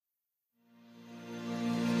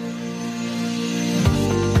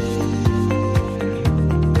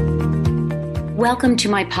Welcome to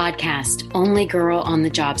my podcast, Only Girl on the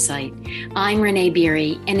Job Site. I'm Renee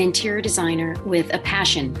Beery, an interior designer with a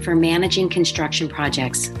passion for managing construction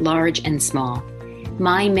projects, large and small.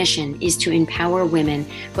 My mission is to empower women,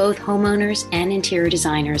 both homeowners and interior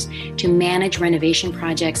designers, to manage renovation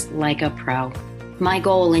projects like a pro. My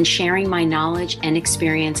goal in sharing my knowledge and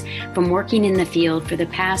experience from working in the field for the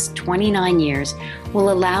past 29 years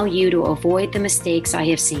will allow you to avoid the mistakes I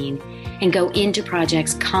have seen and go into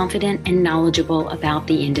projects confident and knowledgeable about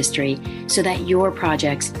the industry so that your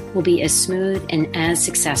projects will be as smooth and as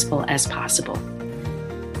successful as possible.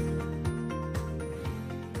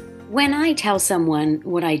 When I tell someone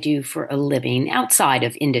what I do for a living outside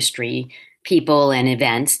of industry, people, and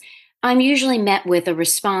events, I'm usually met with a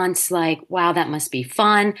response like, wow, that must be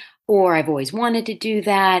fun, or I've always wanted to do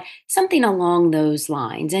that, something along those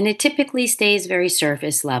lines. And it typically stays very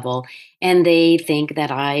surface level, and they think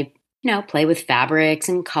that I play with fabrics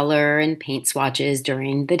and color and paint swatches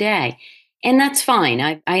during the day. And that's fine.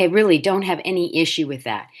 I really don't have any issue with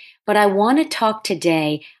that. But I want to talk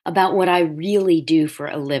today about what I really do for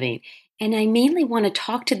a living. And I mainly want to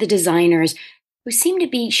talk to the designers who seem to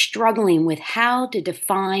be struggling with how to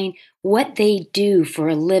define what they do for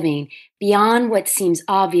a living beyond what seems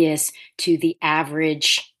obvious to the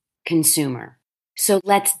average consumer. So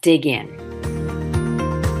let's dig in.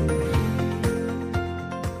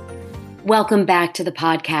 Welcome back to the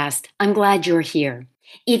podcast. I'm glad you're here.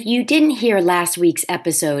 If you didn't hear last week's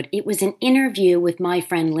episode, it was an interview with my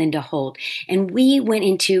friend Linda Holt, and we went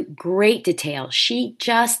into great detail. She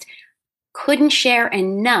just couldn't share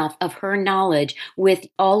enough of her knowledge with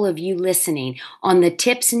all of you listening on the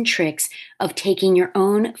tips and tricks of taking your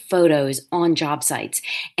own photos on job sites.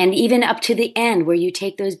 And even up to the end where you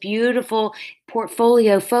take those beautiful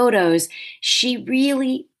portfolio photos, she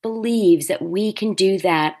really believes that we can do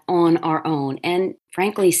that on our own and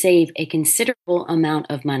frankly save a considerable amount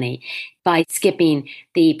of money by skipping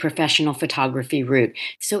the professional photography route.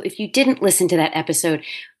 So if you didn't listen to that episode,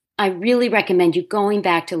 I really recommend you going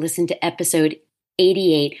back to listen to episode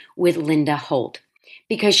 88 with Linda Holt,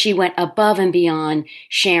 because she went above and beyond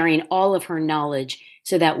sharing all of her knowledge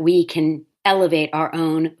so that we can elevate our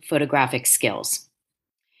own photographic skills.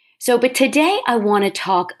 But today I want to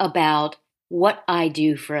talk about what I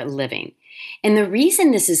do for a living. And the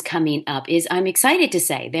reason this is coming up is I'm excited to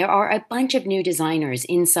say there are a bunch of new designers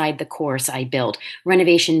inside the course I built,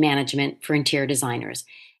 Renovation Management for Interior Designers.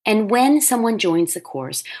 And when someone joins the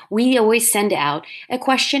course, we always send out a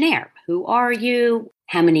questionnaire. Who are you?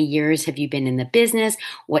 How many years have you been in the business?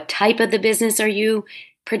 What type of the business are you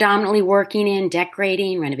predominantly working in?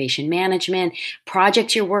 Decorating, renovation management,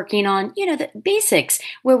 projects you're working on, the basics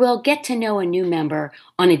where we'll get to know a new member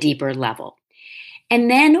on a deeper level. And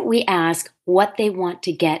then we ask what they want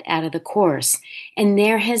to get out of the course. And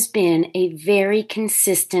there has been a very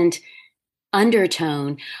consistent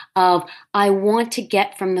undertone of, I want to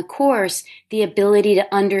get from the course the ability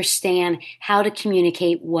to understand how to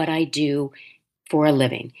communicate what I do for a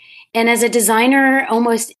living. And as a designer,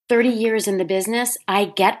 almost 30 years in the business, I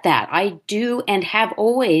get that. I do and have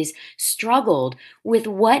always struggled with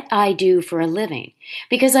what I do for a living.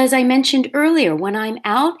 Because as I mentioned earlier, when I'm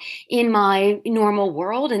out in my normal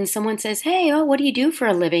world and someone says, hey, what do you do for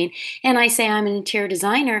a living? And I say I'm an interior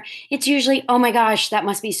designer, it's usually, oh my gosh, that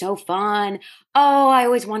must be so fun. Oh, I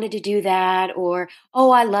always wanted to do that. Or,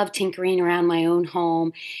 oh, I love tinkering around my own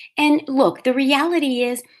home. And look, the reality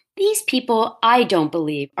is, these people, I don't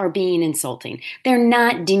believe, are being insulting. They're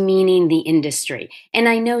not demeaning the industry. And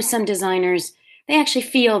I know some designers, they actually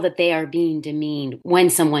feel that they are being demeaned when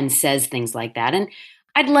someone says things like that. And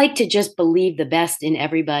I'd like to just believe the best in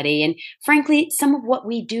everybody. And frankly, some of what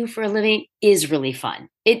we do for a living is really fun.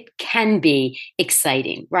 It can be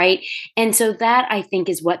exciting, right? And so that, I think,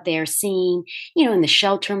 is what they're seeing, in the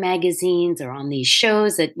shelter magazines or on these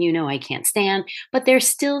shows that, I can't stand, but they're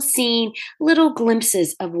still seeing little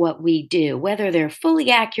glimpses of what we do, whether they're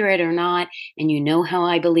fully accurate or not. And how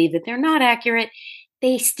I believe that they're not accurate.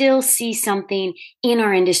 They still see something in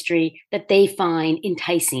our industry that they find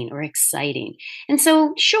enticing or exciting. And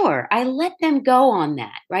so, sure, I let them go on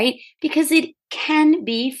that, right? Because it can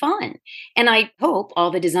be fun. And I hope all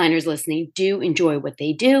the designers listening do enjoy what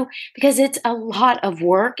they do, because it's a lot of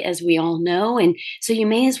work, as we all know. And so you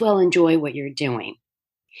may as well enjoy what you're doing.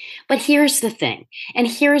 But here's the thing, and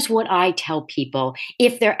here's what I tell people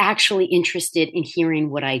if they're actually interested in hearing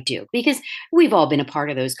what I do, because we've all been a part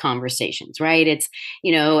of those conversations, right? It's,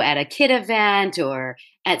 at a kid event or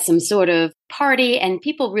at some sort of party, and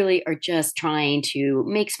people really are just trying to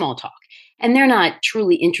make small talk. And they're not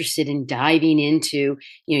truly interested in diving into,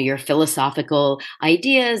 your philosophical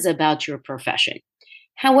ideas about your profession.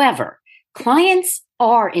 However, Clients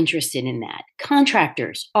are interested in that.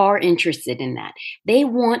 Contractors are interested in that. They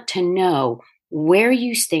want to know where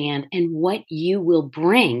you stand and what you will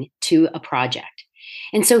bring to a project.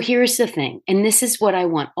 And so here's the thing, and this is what I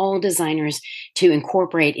want all designers to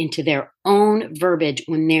incorporate into their own verbiage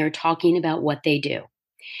when they're talking about what they do.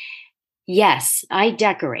 Yes, I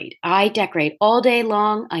decorate. I decorate all day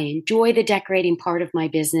long. I enjoy the decorating part of my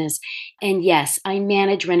business. And yes, I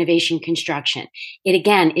manage renovation construction. It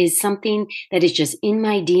again is something that is just in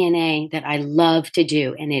my DNA that I love to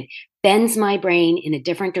do. And it bends my brain in a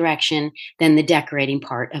different direction than the decorating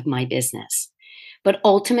part of my business. But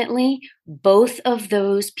ultimately, both of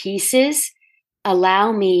those pieces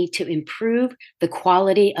allow me to improve the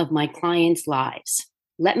quality of my clients' lives.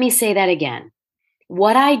 Let me say that again.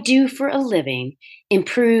 What I do for a living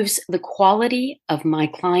improves the quality of my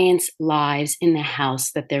clients' lives in the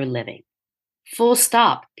house that they're living. Full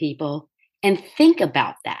stop, people. And think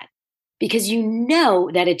about that because you know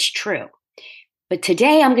that it's true. But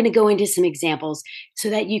today I'm going to go into some examples so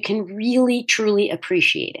that you can really, truly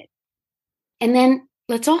appreciate it. And then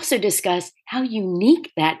let's also discuss how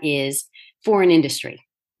unique that is for an industry.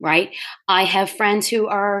 Right? I have friends who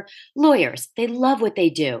are lawyers. They love what they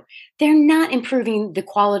do. They're not improving the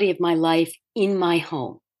quality of my life in my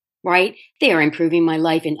home, right? They are improving my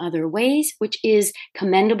life in other ways, which is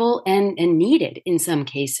commendable and needed in some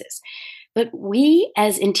cases. But we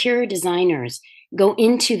as interior designers go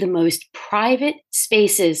into the most private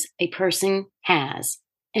spaces a person has,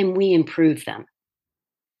 and we improve them.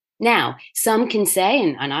 Now, some can say,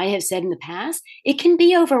 and I have said in the past, it can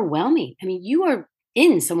be overwhelming. I mean, you are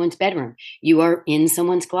in someone's bedroom. You are in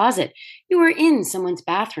someone's closet. You are in someone's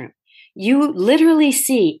bathroom. You literally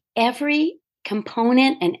see every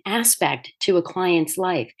component and aspect to a client's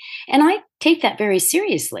life. And I take that very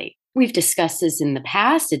seriously. We've discussed this in the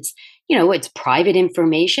past. It's private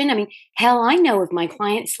information. I mean, hell, I know if my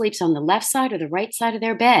client sleeps on the left side or the right side of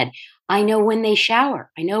their bed. I know when they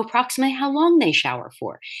shower. I know approximately how long they shower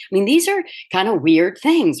for. I mean, these are kind of weird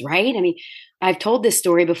things, right? I mean, I've told this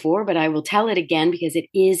story before, but I will tell it again because it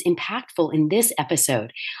is impactful in this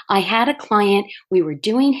episode. I had a client, we were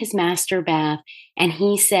doing his master bath, and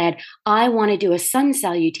he said, I want to do a sun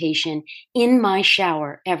salutation in my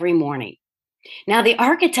shower every morning. Now, the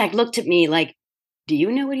architect looked at me like, do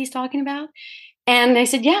you know what he's talking about? And I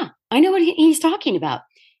said, yeah, I know what he's talking about.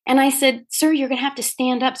 And I said, sir, you're going to have to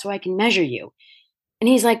stand up so I can measure you. And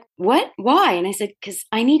he's like, what? Why? And I said, because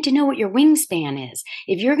I need to know what your wingspan is.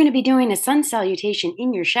 If you're going to be doing a sun salutation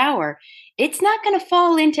in your shower, it's not going to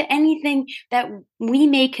fall into anything that we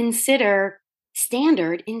may consider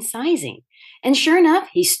standard in sizing. And sure enough,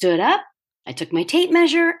 he stood up. I took my tape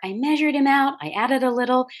measure. I measured him out. I added a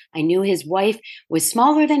little. I knew his wife was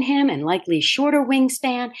smaller than him and likely shorter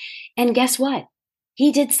wingspan. And guess what?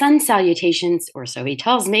 He did sun salutations, or so he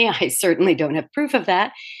tells me. I certainly don't have proof of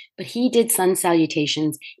that, but he did sun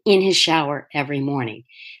salutations in his shower every morning.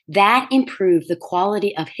 That improved the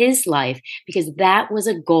quality of his life because that was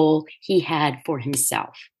a goal he had for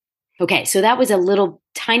himself. Okay, so that was a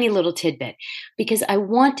tiny little tidbit because I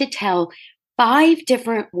want to tell 5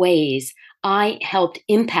 different ways I helped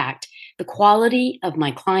impact the quality of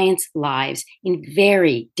my clients' lives in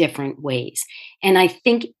very different ways. And I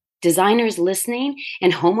think designers listening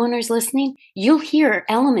and homeowners listening, you'll hear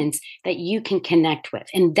elements that you can connect with.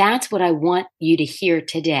 And that's what I want you to hear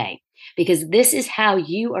today, because this is how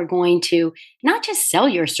you are going to not just sell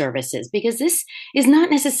your services, because this is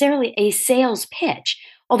not necessarily a sales pitch,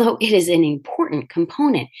 although it is an important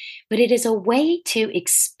component, but it is a way to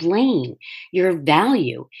explain your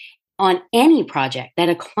value on any project that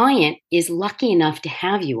a client is lucky enough to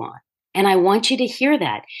have you on. And I want you to hear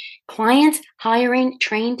that. Clients hiring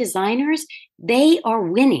trained designers, they are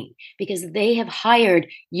winning because they have hired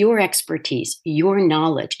your expertise, your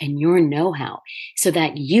knowledge, and your know-how so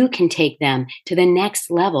that you can take them to the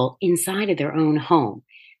next level inside of their own home.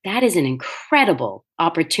 That is an incredible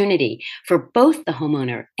opportunity for both the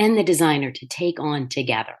homeowner and the designer to take on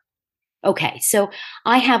together. Okay, so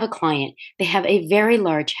I have a client. They have a very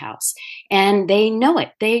large house and they know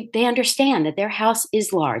it. They understand that their house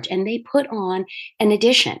is large and they put on an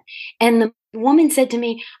addition. And the woman said to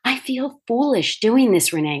me, I feel foolish doing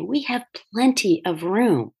this, Renee. We have plenty of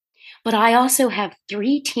room. But I also have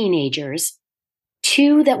 3 teenagers,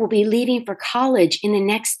 2 that will be leaving for college in the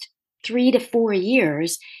next 3 to 4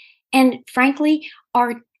 years. And frankly,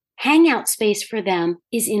 our hangout space for them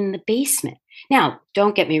is in the basement. Now,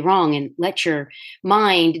 don't get me wrong and let your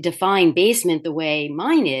mind define basement the way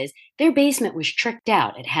mine is. Their basement was tricked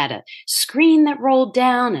out. It had a screen that rolled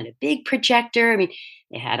down and a big projector. I mean,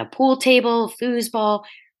 it had a pool table, foosball.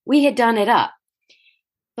 We had done it up.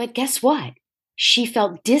 But guess what? She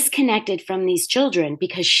felt disconnected from these children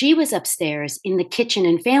because she was upstairs in the kitchen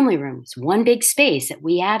and family rooms, one big space that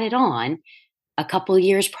we added on a couple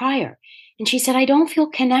years prior. And she said, I don't feel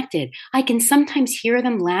connected. I can sometimes hear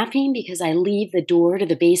them laughing because I leave the door to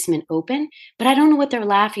the basement open, but I don't know what they're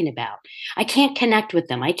laughing about. I can't connect with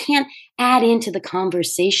them. I can't add into the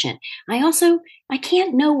conversation. I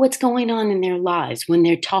can't know what's going on in their lives when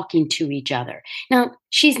they're talking to each other. Now,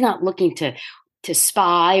 she's not looking to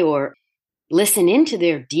spy or listen into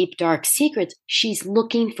their deep, dark secrets. She's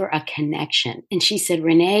looking for a connection. And she said,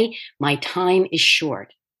 Renee, my time is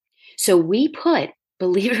short. So we put,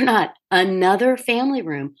 believe it or not, another family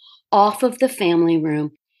room off of the family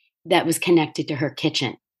room that was connected to her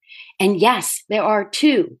kitchen. And yes, there are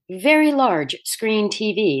two very large screen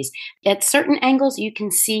TVs. At certain angles, you can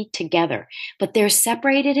see together, but they're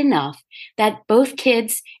separated enough that both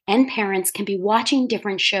kids and parents can be watching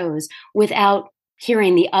different shows without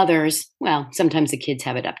hearing the others. Well, sometimes the kids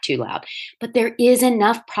have it up too loud, but there is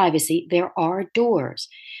enough privacy. There are doors,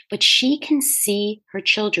 but she can see her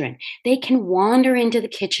children. They can wander into the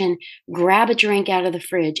kitchen, grab a drink out of the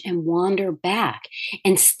fridge, and wander back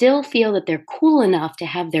and still feel that they're cool enough to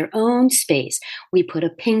have their own space. We put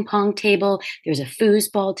a ping pong table, there's a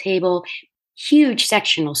foosball table, huge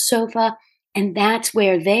sectional sofa, and that's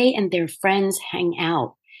where they and their friends hang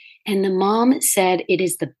out. And the mom said it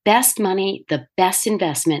is the best money, the best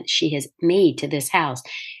investment she has made to this house.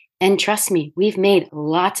 And trust me, we've made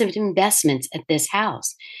lots of investments at this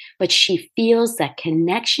house, but she feels that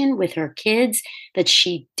connection with her kids that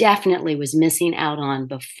she definitely was missing out on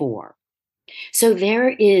before. So there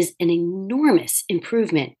is an enormous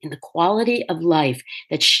improvement in the quality of life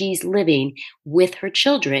that she's living with her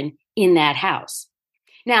children in that house.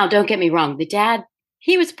 Now, don't get me wrong. The dad,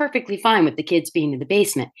 he was perfectly fine with the kids being in the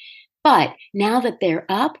basement. But now that they're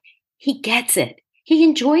up, he gets it. He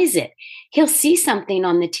enjoys it. He'll see something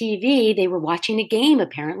on the TV. They were watching a game,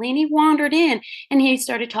 apparently, and he wandered in and he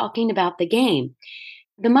started talking about the game.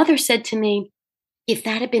 The mother said to me, if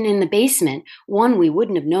that had been in the basement, one, we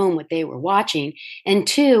wouldn't have known what they were watching. And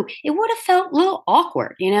two, it would have felt a little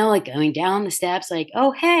awkward, like going down the steps, like,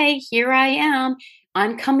 oh, hey, here I am.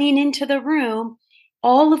 I'm coming into the room.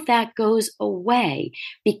 All of that goes away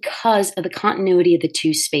because of the continuity of the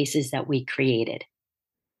two spaces that we created.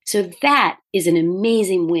 So that is an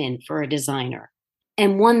amazing win for a designer,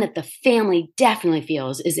 and one that the family definitely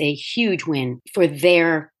feels is a huge win for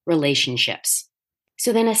their relationships.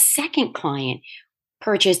 So then a second client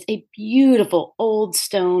purchased a beautiful old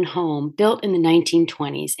stone home built in the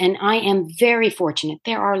 1920s. And I am very fortunate.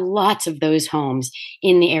 There are lots of those homes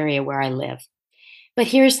in the area where I live. But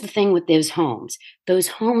here's the thing with those homes. Those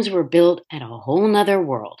homes were built at a whole nother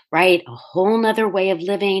world, right? A whole nother way of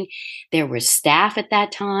living. There was staff at that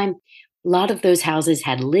time. A lot of those houses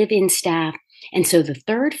had live-in staff. And so the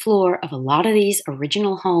third floor of a lot of these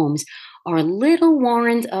original homes are little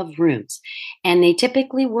warrens of rooms. And they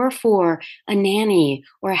typically were for a nanny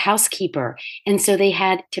or a housekeeper. And so they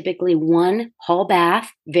had typically one hall bath,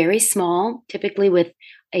 very small, typically with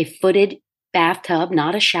a footed bathtub,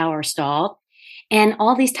 not a shower stall, and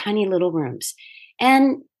all these tiny little rooms.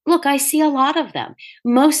 And look, I see a lot of them.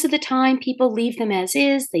 Most of the time, people leave them as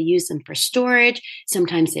is. They use them for storage.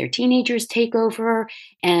 Sometimes their teenagers take over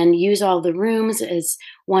and use all the rooms as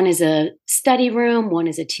one is a study room, one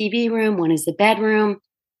is a TV room, one is the bedroom.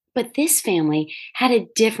 But this family had a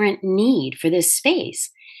different need for this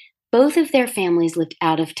space. Both of their families lived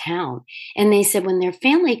out of town. And they said when their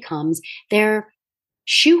family comes, they're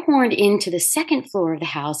shoehorned into the second floor of the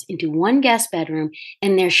house into one guest bedroom,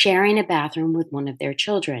 and they're sharing a bathroom with one of their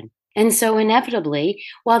children. And so inevitably,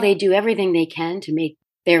 while they do everything they can to make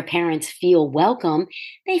their parents feel welcome,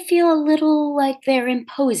 they feel a little like they're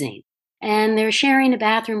imposing. And they're sharing a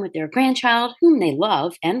bathroom with their grandchild, whom they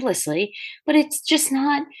love endlessly, but it's just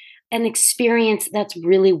not an experience that's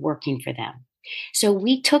really working for them. So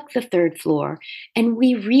we took the third floor and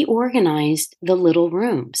we reorganized the little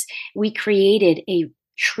rooms. We created a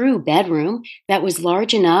true bedroom that was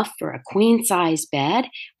large enough for a queen size bed,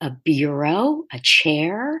 a bureau, a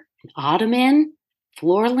chair, an ottoman,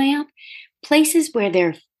 floor lamp, places where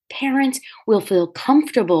their parents will feel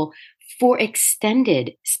comfortable for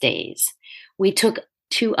extended stays. We took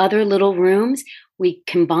two other little rooms. We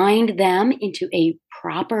combined them into a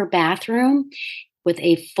proper bathroom with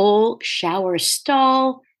a full shower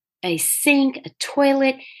stall, a sink, a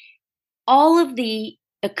toilet, all of the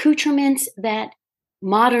accoutrements that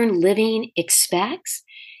modern living expects.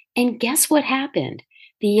 And guess what happened?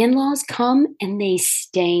 The in-laws come and they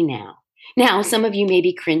stay now. Now, some of you may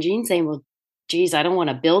be cringing, saying, well, geez, I don't want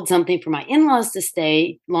to build something for my in-laws to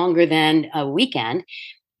stay longer than a weekend.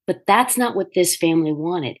 But that's not what this family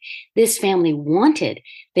wanted. This family wanted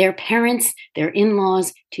their parents, their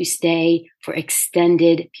in-laws to stay for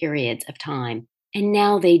extended periods of time. And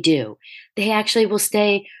now they do. They actually will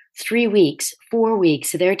stay 3 weeks, 4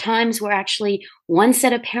 weeks. So there are times where actually one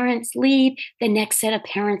set of parents leave, the next set of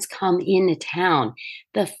parents come into town.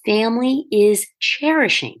 The family is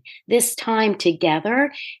cherishing this time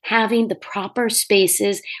together, having the proper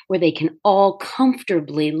spaces where they can all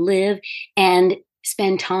comfortably live and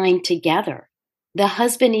spend time together. The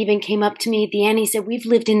husband even came up to me at the end. He said, "We've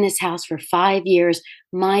lived in this house for 5 years.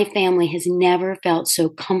 My family has never felt so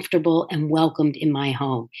comfortable and welcomed in my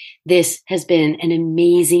home. This has been an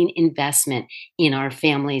amazing investment in our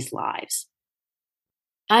family's lives."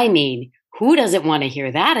 I mean, who doesn't want to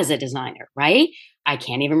hear that as a designer, right? I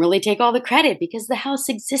can't even really take all the credit because the house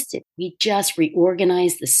existed. We just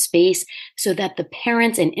reorganized the space so that the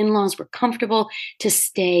parents and in laws were comfortable to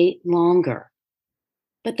stay longer.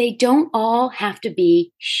 But they don't all have to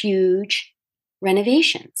be huge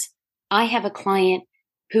renovations. I have a client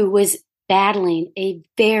who was battling a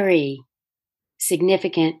very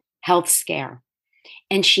significant health scare.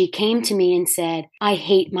 And she came to me and said, "I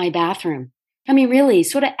hate my bathroom." I mean, really,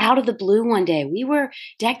 sort of out of the blue one day, we were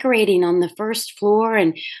decorating on the first floor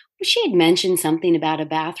and she had mentioned something about a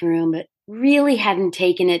bathroom, but really hadn't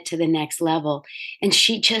taken it to the next level. And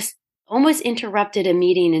she just almost interrupted a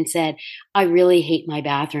meeting and said, "I really hate my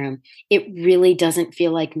bathroom. It really doesn't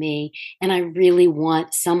feel like me. And I really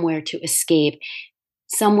want somewhere to escape,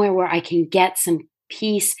 somewhere where I can get some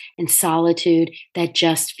peace and solitude that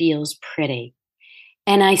just feels pretty."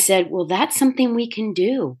 And I said, "Well, that's something we can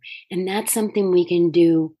do. And that's something we can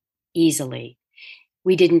do easily."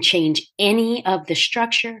 We didn't change any of the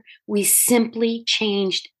structure. We simply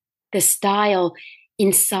changed the style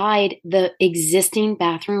inside the existing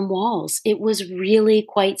bathroom walls. It was really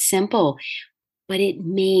quite simple, but it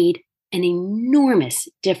made an enormous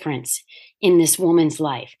difference in this woman's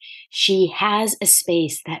life. She has a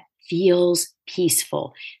space that feels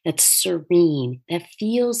peaceful, that's serene, that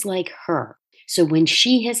feels like her. So when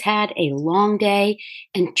she has had a long day,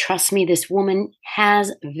 and trust me, this woman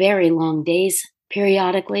has very long days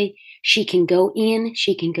periodically, she can go in,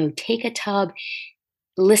 she can go take a tub,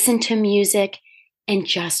 listen to music, and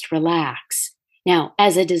just relax. Now,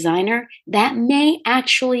 as a designer, that may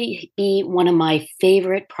actually be one of my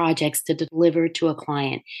favorite projects to deliver to a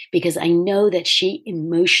client because I know that she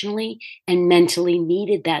emotionally and mentally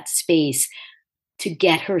needed that space to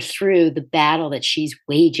get her through the battle that she's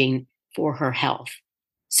waging for her health.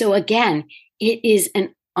 So again, it is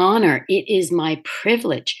an honor. It is my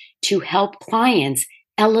privilege to help clients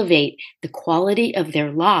elevate the quality of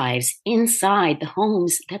their lives inside the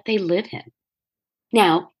homes that they live in.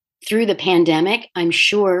 Now, through the pandemic, I'm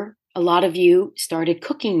sure a lot of you started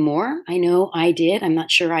cooking more. I know I did. I'm not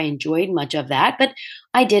sure I enjoyed much of that, but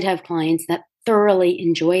I did have clients that thoroughly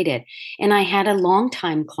enjoyed it. And I had a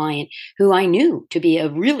longtime client who I knew to be a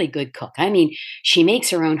really good cook. I mean, she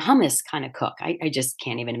makes her own hummus kind of cook. I just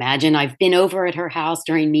can't even imagine. I've been over at her house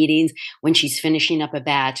during meetings when she's finishing up a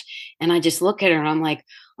batch, and I just look at her and I'm like,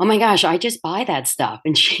 "Oh my gosh, I just buy that stuff."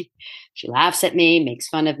 And she laughs at me, makes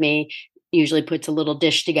fun of me, usually puts a little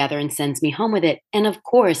dish together and sends me home with it. And of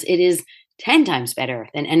course, it is 10 times better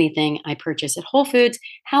than anything I purchase at Whole Foods.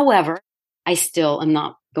 However, I still am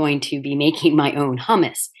not going to be making my own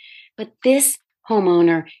hummus. But this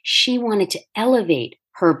homeowner, she wanted to elevate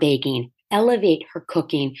her baking, elevate her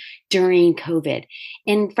cooking during COVID.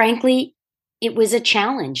 And frankly, it was a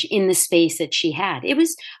challenge in the space that she had. It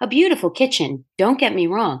was a beautiful kitchen, don't get me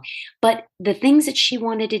wrong. But the things that she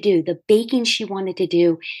wanted to do, the baking she wanted to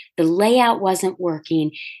do, the layout wasn't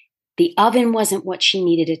working. The oven wasn't what she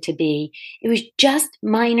needed it to be. It was just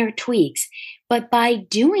minor tweaks. But by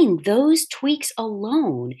doing those tweaks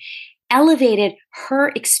alone, elevated her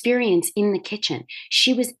experience in the kitchen.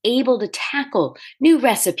 She was able to tackle new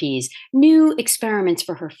recipes, new experiments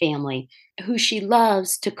for her family, who she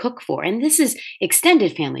loves to cook for. And this is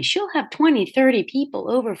extended family. She'll have 20, 30 people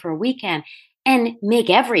over for a weekend and make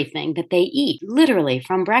everything that they eat, literally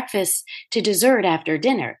from breakfast to dessert after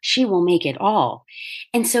dinner. She will make it all.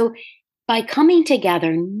 And so by coming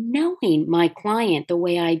together, knowing my client the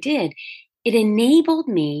way I did, it enabled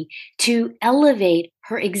me to elevate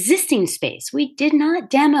her existing space. We did not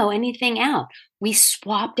demo anything out. We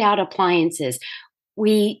swapped out appliances.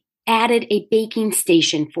 We added a baking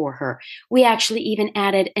station for her. We actually even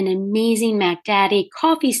added an amazing Mac Daddy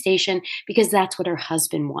coffee station because that's what her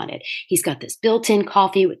husband wanted. He's got this built-in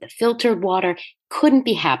coffee with the filtered water. Couldn't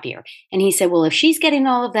be happier. And he said, "Well, if she's getting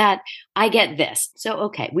all of that, I get this." So,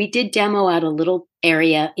 okay, we did demo out a little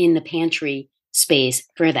area in the pantry space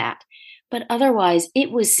for that. But otherwise,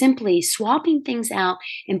 it was simply swapping things out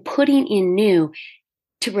and putting in new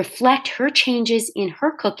to reflect her changes in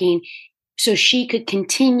her cooking so she could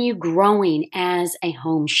continue growing as a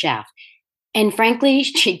home chef. And frankly,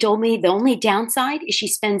 she told me the only downside is she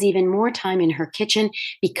spends even more time in her kitchen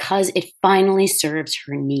because it finally serves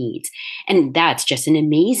her needs. And that's just an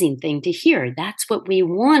amazing thing to hear. That's what we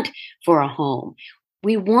want for a home.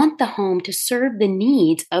 We want the home to serve the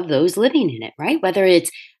needs of those living in it, right? Whether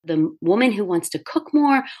it's the woman who wants to cook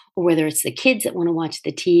more, or whether it's the kids that want to watch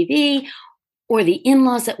the TV, or the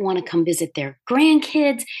in-laws that want to come visit their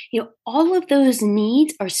grandkids. All of those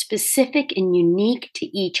needs are specific and unique to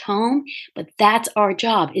each home, but that's our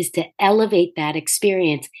job, is to elevate that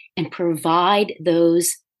experience and provide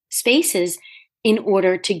those spaces in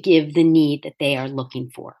order to give the need that they are looking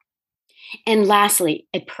for. And lastly,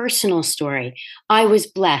 a personal story. I was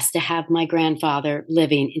blessed to have my grandfather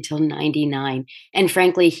living until 99. And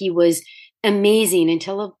frankly, he was amazing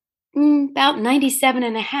until about 97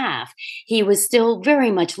 and a half. He was still very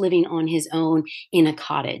much living on his own in a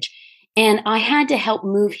cottage. And I had to help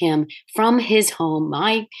move him from his home,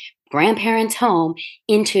 my grandparents' home,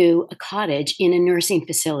 into a cottage in a nursing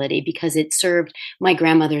facility because it served my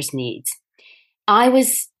grandmother's needs. I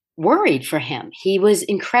was worried for him. He was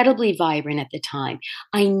incredibly vibrant at the time.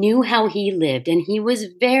 I knew how he lived, and he was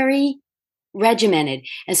very regimented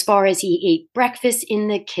as far as he ate breakfast in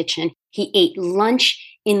the kitchen. He ate lunch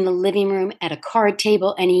in the living room at a card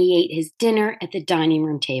table, and he ate his dinner at the dining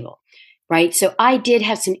room table, right? So I did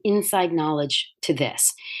have some inside knowledge to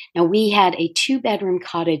this. Now, we had a 2-bedroom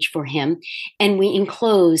cottage for him, and we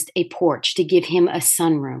enclosed a porch to give him a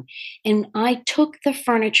sunroom. And I took the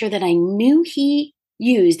furniture that I knew he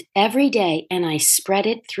used every day, and I spread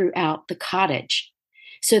it throughout the cottage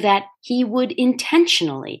so that he would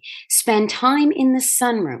intentionally spend time in the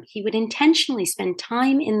sunroom. He would intentionally spend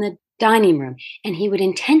time in the dining room, and he would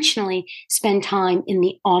intentionally spend time in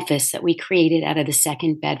the office that we created out of the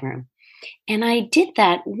 2nd bedroom. And I did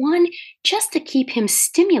that, one, just to keep him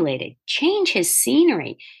stimulated, change his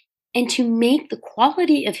scenery, and to make the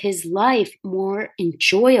quality of his life more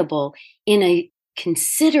enjoyable in a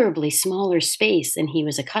considerably smaller space than he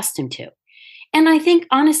was accustomed to. And I think,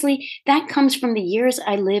 honestly, that comes from the years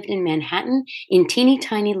I lived in Manhattan in teeny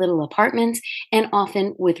tiny little apartments and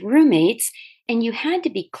often with roommates. And you had to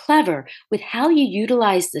be clever with how you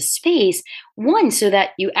utilized the space, one, so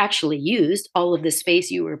that you actually used all of the space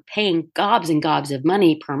you were paying gobs and gobs of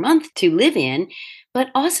money per month to live in, but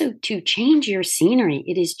also to change your scenery.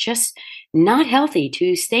 It is just not healthy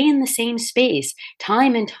to stay in the same space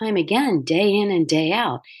time and time again, day in and day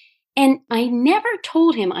out. And I never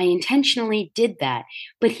told him I intentionally did that,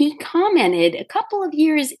 but he commented a couple of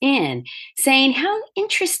years in saying, "How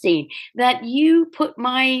interesting that you put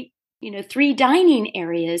my 3 dining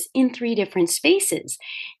areas in 3 different spaces."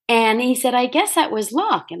 And he said, "I guess that was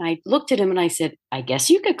luck." And I looked at him and I said, "I guess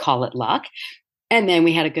you could call it luck." And then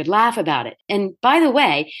we had a good laugh about it. And by the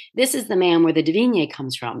way, this is the man where the Devigne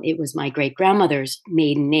comes from. It was my great grandmother's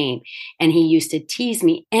maiden name. And he used to tease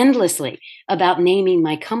me endlessly about naming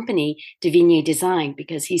my company Devigne Design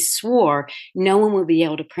because he swore no one would be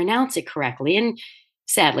able to pronounce it correctly. And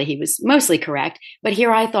sadly, he was mostly correct. But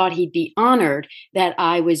here I thought he'd be honored that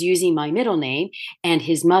I was using my middle name and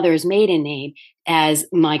his mother's maiden name as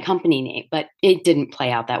my company name. But it didn't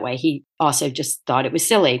play out that way. He also just thought it was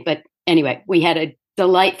silly. But anyway, we had a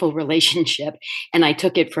delightful relationship, and I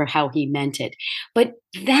took it for how he meant it. But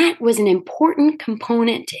that was an important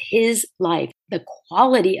component to his life, the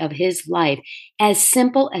quality of his life, as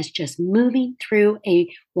simple as just moving through a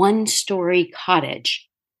 1-story cottage.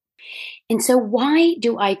 And so why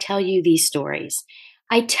do I tell you these stories?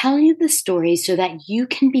 I tell you the stories so that you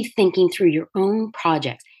can be thinking through your own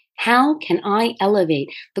projects. How can I elevate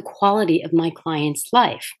the quality of my client's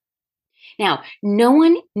life? Now, no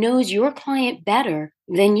one knows your client better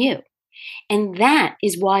than you. And that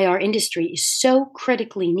is why our industry is so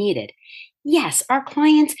critically needed. Yes, our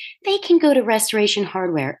clients, they can go to Restoration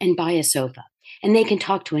Hardware and buy a sofa, and they can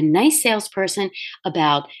talk to a nice salesperson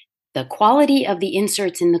about the quality of the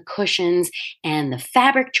inserts in the cushions and the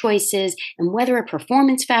fabric choices and whether a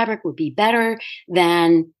performance fabric would be better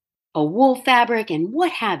than a wool fabric and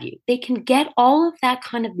what have you. They can get all of that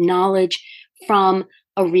kind of knowledge from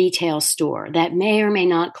a retail store that may or may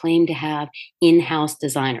not claim to have in-house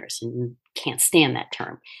designers, and can't stand that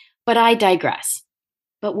term. But I digress.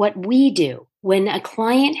 But what we do when a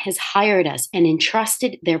client has hired us and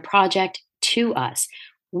entrusted their project to us,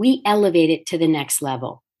 we elevate it to the next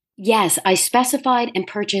level. Yes, I specified and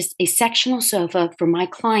purchased a sectional sofa for my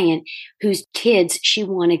client whose kids she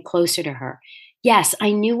wanted closer to her. Yes,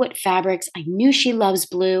 I knew what fabrics. I knew she loves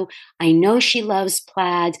blue. I know she loves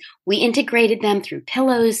plaids. We integrated them through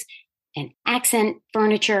pillows and accent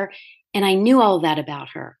furniture, and I knew all of that about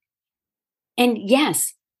her. And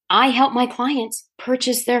yes, I help my clients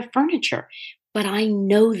purchase their furniture, but I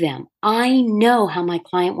know them. I know how my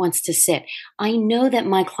client wants to sit. I know that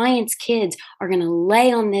my client's kids are going to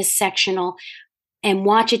lay on this sectional and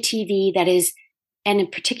watch a TV that is in a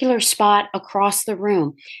particular spot across the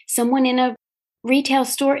room. Someone in a retail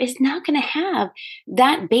store is not going to have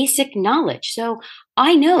that basic knowledge. So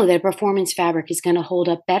I know that a performance fabric is going to hold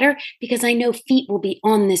up better because I know feet will be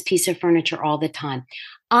on this piece of furniture all the time.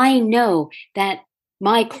 I know that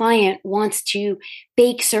my client wants to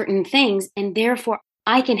bake certain things, and therefore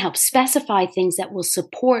I can help specify things that will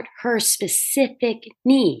support her specific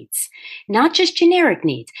needs, not just generic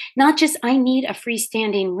needs, not just I need a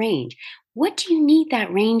freestanding range. What do you need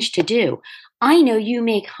that range to do? I know you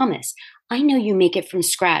make hummus. I know you make it from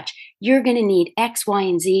scratch. You're going to need X, Y,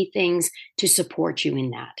 and Z things to support you in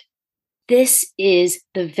that. This is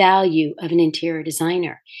the value of an interior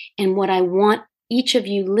designer. And what I want each of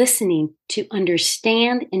you listening to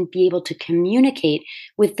understand and be able to communicate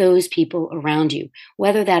with those people around you,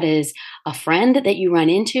 whether that is a friend that you run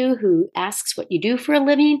into who asks what you do for a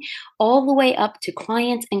living, all the way up to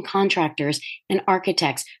clients and contractors and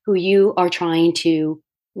architects who you are trying to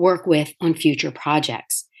work with on future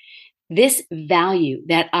projects. This value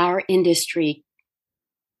that our industry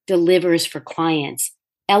delivers for clients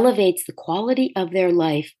elevates the quality of their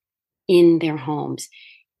life in their homes.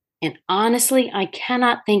 And honestly, I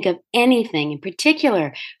cannot think of anything in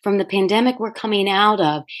particular from the pandemic we're coming out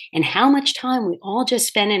of and how much time we all just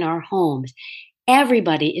spend in our homes.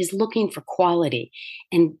 Everybody is looking for quality,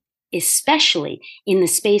 and especially in the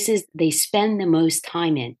spaces they spend the most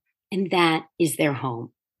time in, and that is their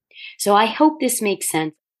home. So I hope this makes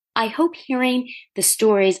sense. I hope hearing the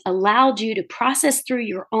stories allowed you to process through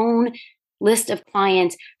your own list of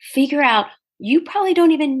clients, figure out you probably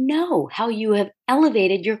don't even know how you have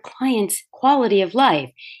elevated your client's quality of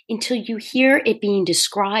life until you hear it being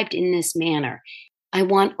described in this manner. I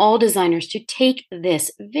want all designers to take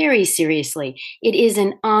this very seriously. It is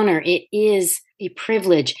an honor. It is a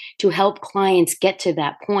privilege to help clients get to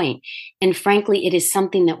that point. And frankly, it is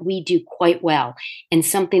something that we do quite well and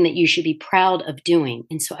something that you should be proud of doing.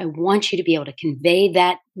 And so I want you to be able to convey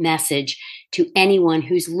that message to anyone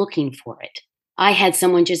who's looking for it. I had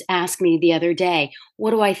someone just ask me the other day,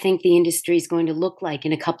 what do I think the industry is going to look like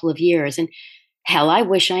in a couple of years? And hell, I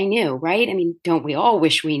wish I knew, right? I mean, don't we all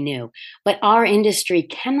wish we knew? But our industry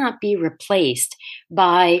cannot be replaced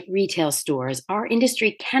by retail stores. Our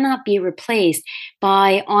industry cannot be replaced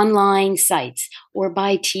by online sites or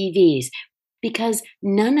by TVs because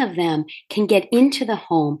none of them can get into the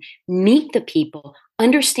home, meet the people,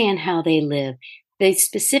 understand how they live, the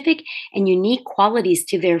specific and unique qualities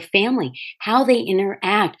to their family, how they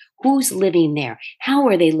interact, who's living there, how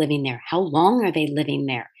are they living there, how long are they living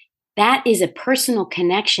there. That is a personal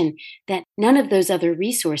connection that none of those other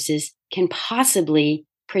resources can possibly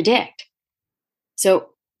predict.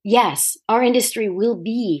 So, yes, our industry will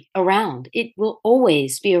be around. It will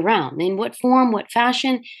always be around. In what form, what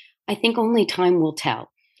fashion, I think only time will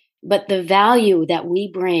tell. But the value that we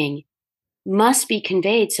bring must be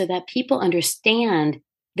conveyed so that people understand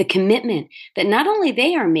the commitment that not only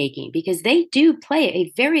they are making, because they do play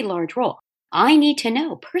a very large role. I need to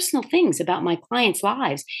know personal things about my clients'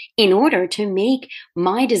 lives in order to make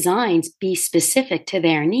my designs be specific to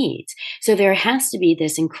their needs. So there has to be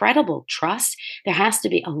this incredible trust. There has to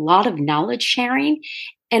be a lot of knowledge sharing.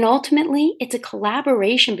 And ultimately, it's a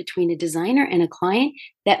collaboration between a designer and a client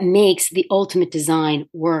that makes the ultimate design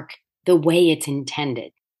work the way it's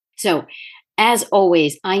intended. So, as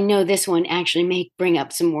always, I know this one actually may bring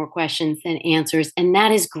up some more questions than answers, and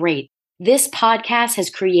that is great. This podcast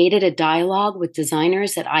has created a dialogue with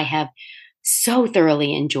designers that I have so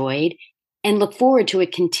thoroughly enjoyed and look forward to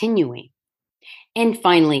it continuing. And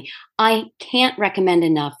finally, I can't recommend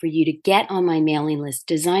enough for you to get on my mailing list.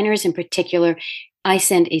 Designers in particular, I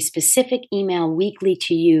send a specific email weekly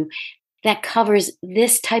to you that covers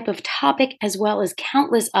this type of topic as well as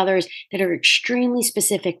countless others that are extremely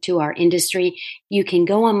specific to our industry. You can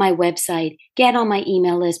go on my website, get on my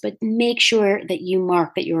email list, but make sure that you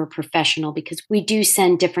mark that you're a professional because we do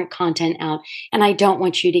send different content out, and I don't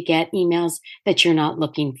want you to get emails that you're not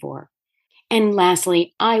looking for. And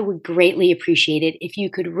lastly, I would greatly appreciate it if you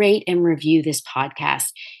could rate and review this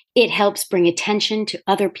podcast. It helps bring attention to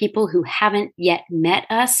other people who haven't yet met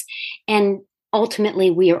us, and ultimately,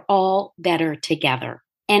 we are all better together.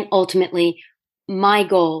 And ultimately, my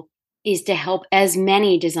goal is to help as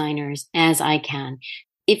many designers as I can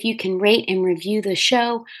If you can rate and review the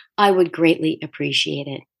show, I would greatly appreciate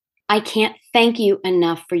it. I can't thank you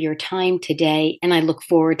enough for your time today, and I look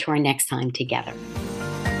forward to our next time together.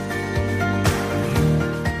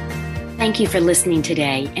 Thank you for listening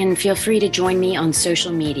today, and feel free to join me on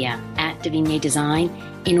social media at Davina Design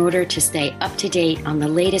in order to stay up to date on the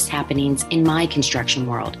latest happenings in my construction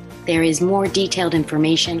world. There is more detailed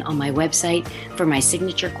information on my website for my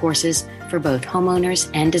signature courses for both homeowners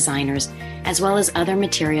and designers, as well as other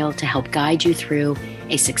material to help guide you through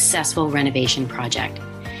a successful renovation project.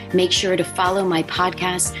 Make sure to follow my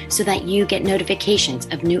podcast so that you get notifications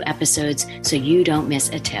of new episodes so you don't miss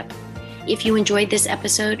a tip. If you enjoyed this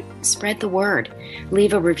episode, spread the word.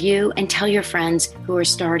 Leave a review and tell your friends who are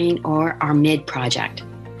starting or are mid-project.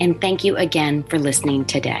 And thank you again for listening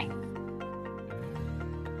today.